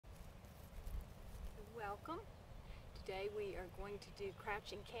welcome. Today we are going to do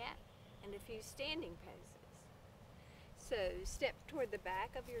crouching cat and a few standing poses. So step toward the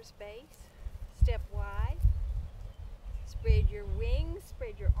back of your space, step wide, spread your wings,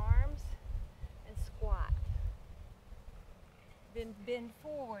 spread your arms, and squat. Then bend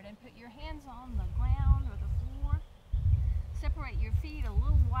forward and put your hands on the ground or the floor. Separate your feet a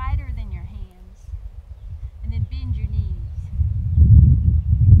little wider than your hands, and then bend your knees.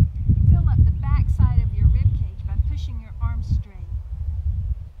 Fill up the back side of your rib cage by pushing your arms straight.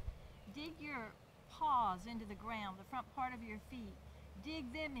 Dig your paws into the ground, the front part of your feet.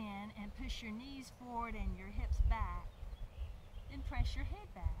 Dig them in and push your knees forward and your hips back. Then press your head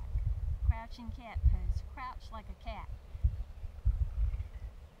back. Crouching cat pose. Crouch like a cat.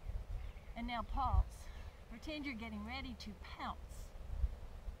 And now pulse. Pretend you're getting ready to pounce.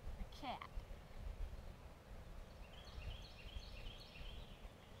 A cat.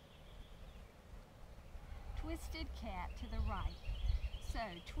 Twisted cat to the right. So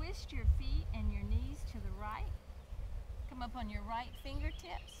twist your feet and your knees to the right. Come up on your right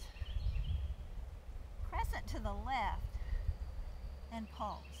fingertips. Crescent to the left and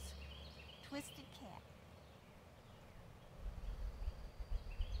pulse. Twisted cat.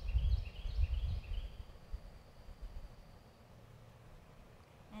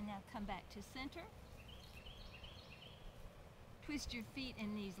 And now come back to center. Twist your feet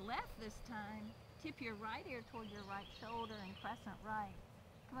and knees left this time. Tip your right ear toward your right shoulder and crescent right.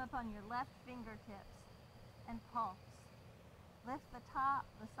 Come up on your left fingertips and pulse. Lift the top,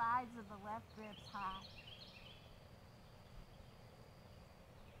 the sides of the left ribs high.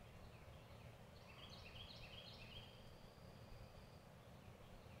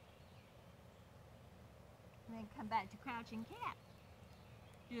 And then come back to crouching cat.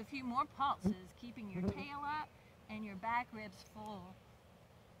 Do a few more pulses, keeping your tail up and your back ribs full.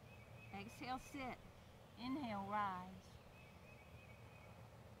 Exhale, sit. Inhale, rise.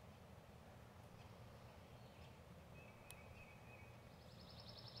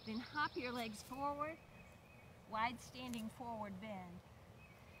 Then hop your legs forward, wide standing forward bend.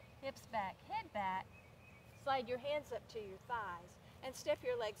 Hips back, head back. Slide your hands up to your thighs and step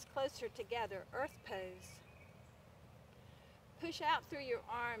your legs closer together, earth pose. Push out through your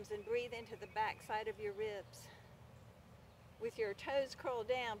arms and breathe into the back side of your ribs. With your toes curled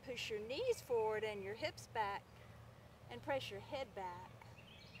down, push your knees forward and your hips back and press your head back.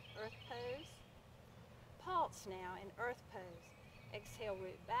 Earth pose. Pulse now in earth pose. Exhale,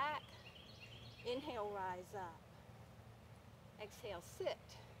 root back. Inhale, rise up. Exhale, sit.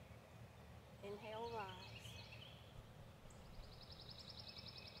 Inhale, rise.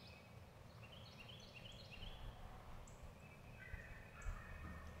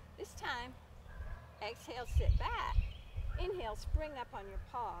 This time, exhale, sit back. Inhale, spring up on your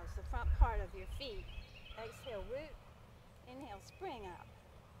paws, the front part of your feet. Exhale, root. Inhale, spring up.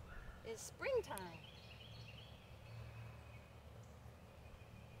 It's springtime.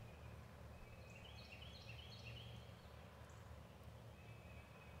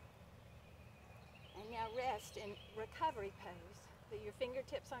 And now rest in recovery pose. Put your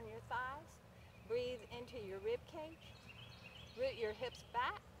fingertips on your thighs. Breathe into your rib cage. Root your hips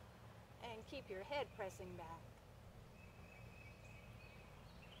back and keep your head pressing back.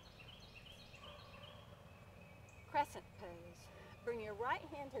 Crescent pose. Bring your right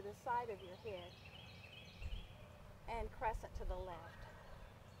hand to the side of your head and crescent to the left.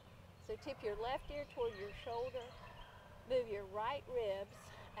 So tip your left ear toward your shoulder. Move your right ribs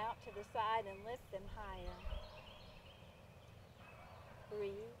out to the side and lift them higher.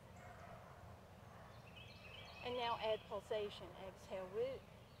 Breathe. And now add pulsation. Exhale, root.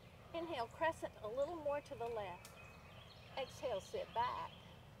 Inhale, crescent a little more to the left. Exhale, sit back.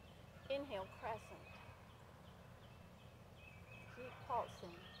 Inhale, crescent. Keep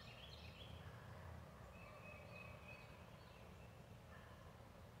pulsing.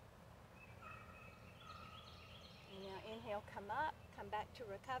 And now inhale, come up, come back to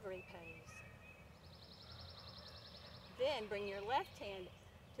recovery pose. Then bring your left hand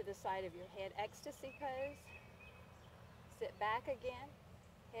to the side of your head, ecstasy pose. Sit back again,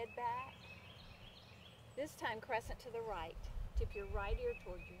 head back. This time crescent to the right. Tip your right ear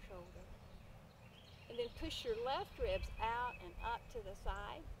towards your shoulder. And then push your left ribs out and up to the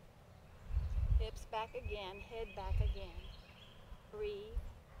side. Hips back again, head back again. Breathe.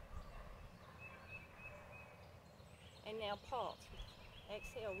 And now pulse.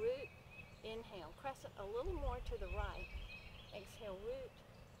 Exhale, root. Inhale, crescent a little more to the right. Exhale, root.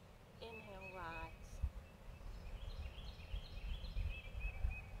 Inhale, rise.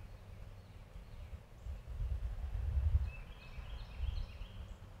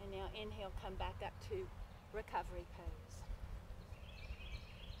 And now inhale, come back up to recovery pose.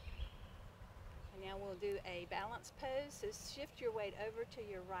 And now we'll do a balance pose, so shift your weight over to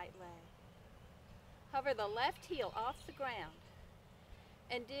your right leg. Hover the left heel off the ground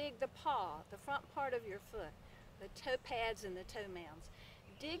and dig the paw, the front part of your foot, the toe pads and the toe mounds.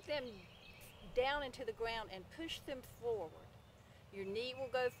 Dig them down into the ground and push them forward. Your knee will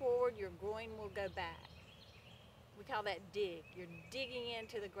go forward, your groin will go back. We call that dig. You're digging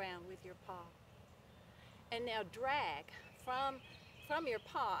into the ground with your paw. And now drag from your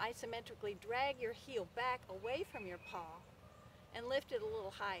paw, isometrically drag your heel back away from your paw and lift it a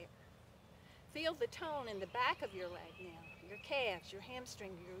little higher. Feel the tone in the back of your leg now, your calves, your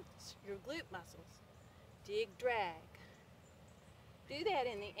hamstring, your glute muscles. Dig, drag. Do that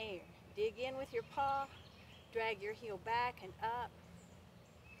in the air. Dig in with your paw, drag your heel back and up,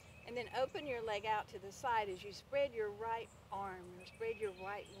 and then open your leg out to the side as you spread your right arm, or spread your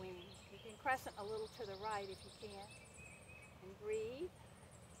right wing. You can crescent a little to the right if you can. And breathe.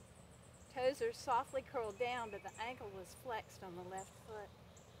 Toes are softly curled down, but the ankle is flexed on the left foot.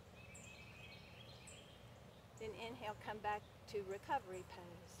 Then inhale, come back to recovery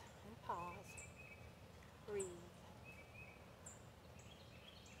pose and pause. Breathe.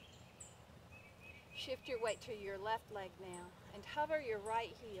 Shift your weight to your left leg now and hover your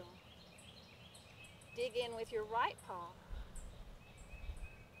right heel. Dig in with your right paw.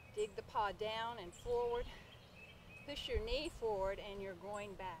 Dig the paw down and forward. Push your knee forward and your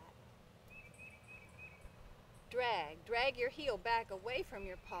groin back. Drag your heel back away from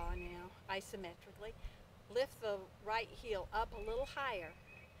your paw now, isometrically. Lift the right heel up a little higher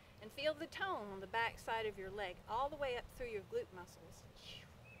and feel the tone on the back side of your leg all the way up through your glute muscles.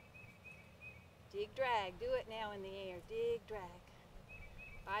 Dig, drag. Do it now in the air. Dig, drag.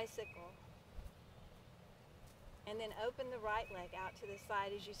 Bicycle. And then open the right leg out to the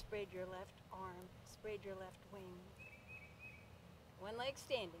side as you spread your left arm, spread your left wing. One leg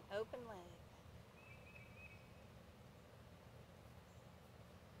standing, open leg.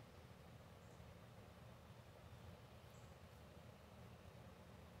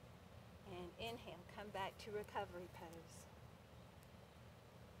 And inhale, come back to recovery pose.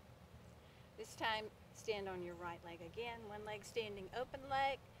 This time, stand on your right leg again. One leg standing, open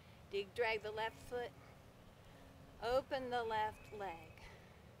leg. Dig, drag the left foot. Open the left leg.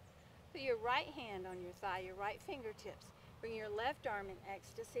 Put your right hand on your thigh, your right fingertips. Bring your left arm in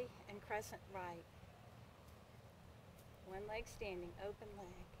ecstasy and crescent right. One leg standing, open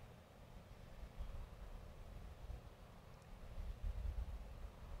leg.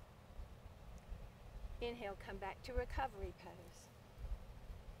 Inhale, come back to recovery pose.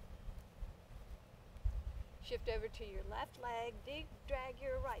 Shift over to your left leg, dig, drag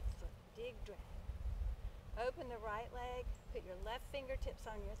your right foot, dig, drag. Open the right leg, put your left fingertips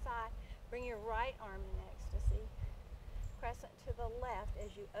on your thigh, bring your right arm in ecstasy, crescent to the left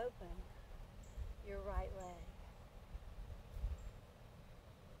as you open your right leg.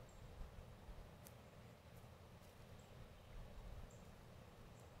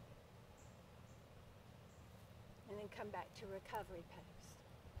 And then come back to recovery pose.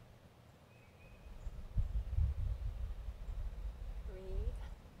 Breathe.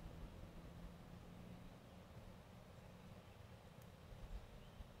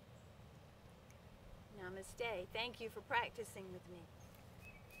 Namaste. Thank you for practicing with me.